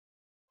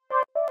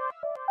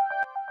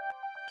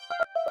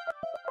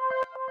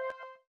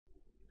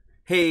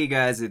Hey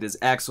guys, it is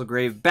Axel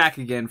Grave back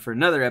again for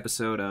another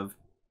episode of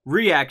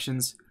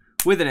Reactions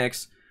with an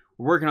X.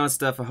 We're working on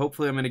stuff.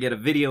 Hopefully I'm going to get a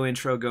video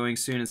intro going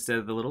soon instead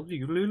of the little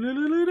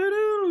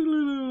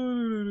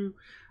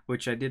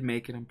which I did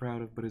make and I'm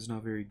proud of, but it's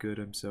not very good,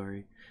 I'm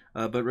sorry.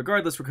 But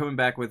regardless, we're coming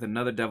back with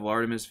another Devil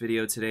Artemis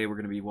video today. We're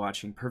going to be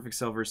watching Perfect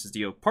Cell vs.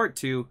 Dio Part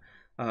 2,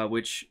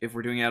 which, if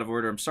we're doing it out of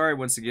order, I'm sorry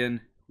once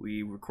again.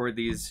 We record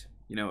these,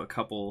 you know, a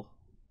couple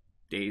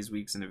days,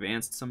 weeks in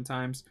advance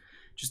sometimes,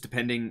 just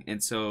depending.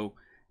 And so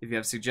if you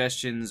have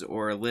suggestions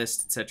or a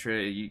list,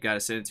 etc., you got to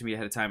send it to me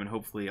ahead of time, and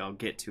hopefully I'll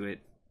get to it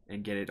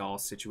and get it all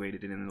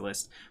situated in the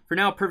list. For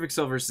now, Perfect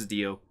Cell vs.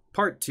 Dio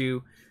Part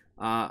 2.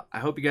 I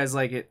hope you guys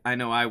like it. I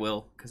know I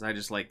will, because I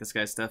just like this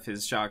guy's stuff.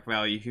 His shock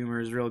value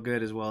humor is real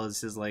good, as well as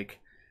his, like,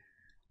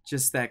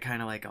 just that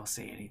kind of, like, I'll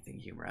say anything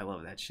humor. I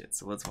love that shit,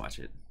 so let's watch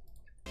it.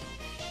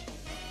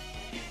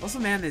 Also,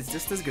 man, it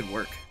just does good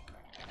work.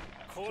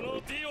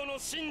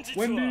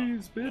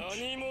 Wendy's,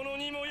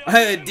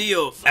 bitch.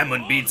 Dio, I'm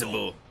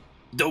unbeatable.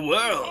 The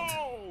world.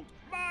 Behold,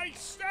 my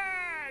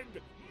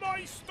stand,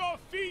 Meister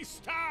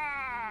Fiesta.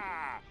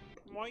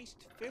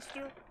 Moist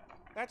Fister?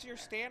 That's your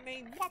stand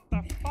name? What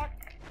the fuck?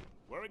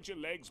 Weren't your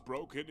legs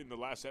broken in the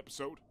last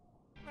episode?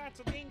 That's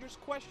a dangerous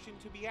question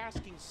to be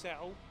asking,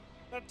 Cell.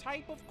 The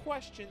type of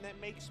question that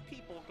makes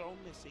people go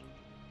missing.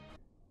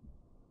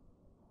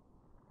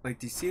 Like,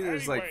 do you see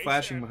there's like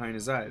flashing behind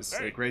his eyes?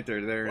 Like right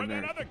there, there, and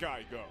there. Where'd that other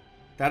guy go?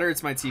 That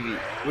hurts my TV.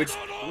 Which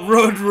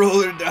road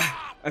roller die?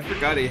 I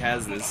forgot he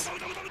has this.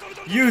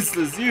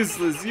 Useless,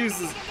 useless,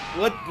 useless.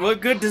 What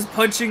good does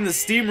punching the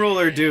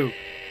steamroller do?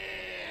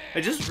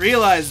 I just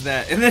realized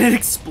that, and then it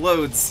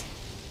explodes.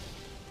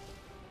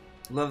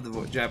 Love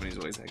the Japanese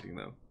voice acting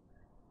though.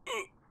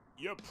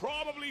 You're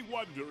probably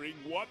wondering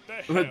what the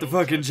hell. What the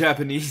fucking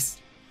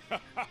Japanese? I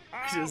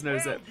just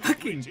noticed that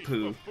fucking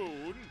poo.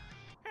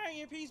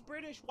 Hey, if he's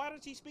British, why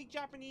does he speak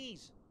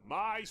Japanese?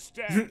 My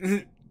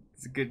stand.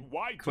 It's a good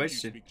Why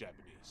question. Do you speak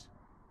Japanese?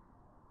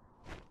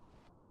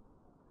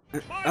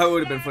 That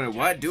would have been funny.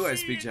 Why do I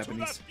speak Into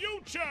Japanese? the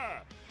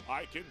future.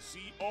 I can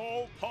see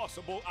all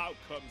possible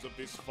outcomes of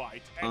this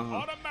fight and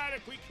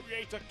automatically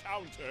create a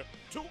counter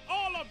to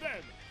all of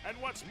them. And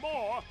what's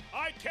more,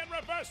 I can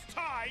reverse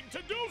time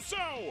to do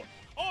so.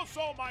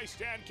 Also, my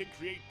stand can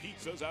create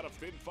pizzas out of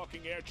thin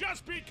fucking air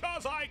just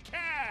because I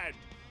can.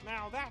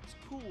 Now that's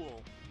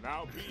cool.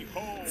 Now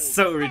behold,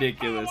 So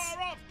ridiculous. The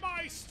power of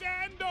my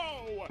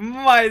stando.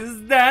 My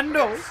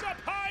stando. Pizza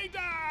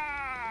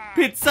Pida.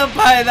 Pizza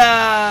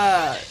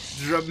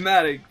Pida.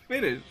 Dramatic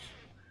finish.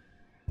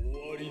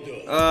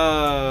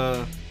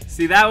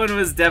 See, that one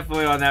was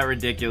definitely on that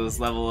ridiculous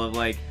level of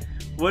like,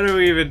 what are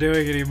we even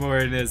doing anymore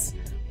in this?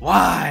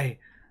 Why?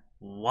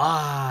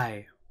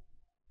 Why?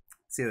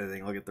 That's the other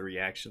thing. I'll get the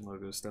reaction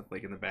logo stuff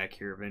like in the back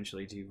here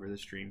eventually too for the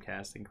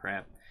streamcast and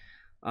crap.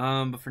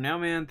 But for now,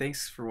 man,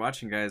 thanks for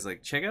watching, guys.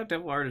 Like, check out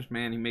Devil Artemis,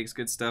 man. He makes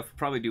good stuff.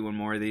 Probably do one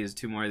more of these,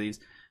 two more of these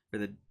for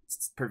the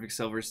Perfect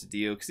Cell vs.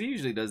 Dio, because he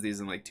usually does these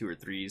in like 2 or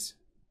 3s.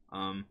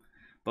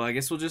 But I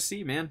guess we'll just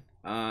see, man.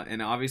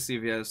 And obviously,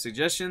 if you have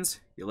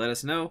suggestions, you let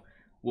us know.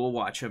 We'll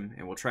watch them,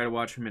 and we'll try to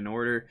watch them in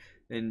order.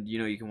 And, you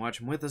know, you can watch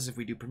them with us if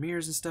we do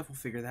premieres and stuff. We'll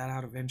figure that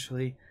out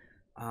eventually.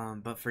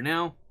 But for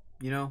now,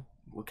 you know,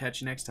 we'll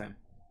catch you next time.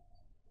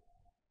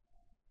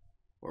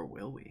 Or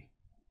will we?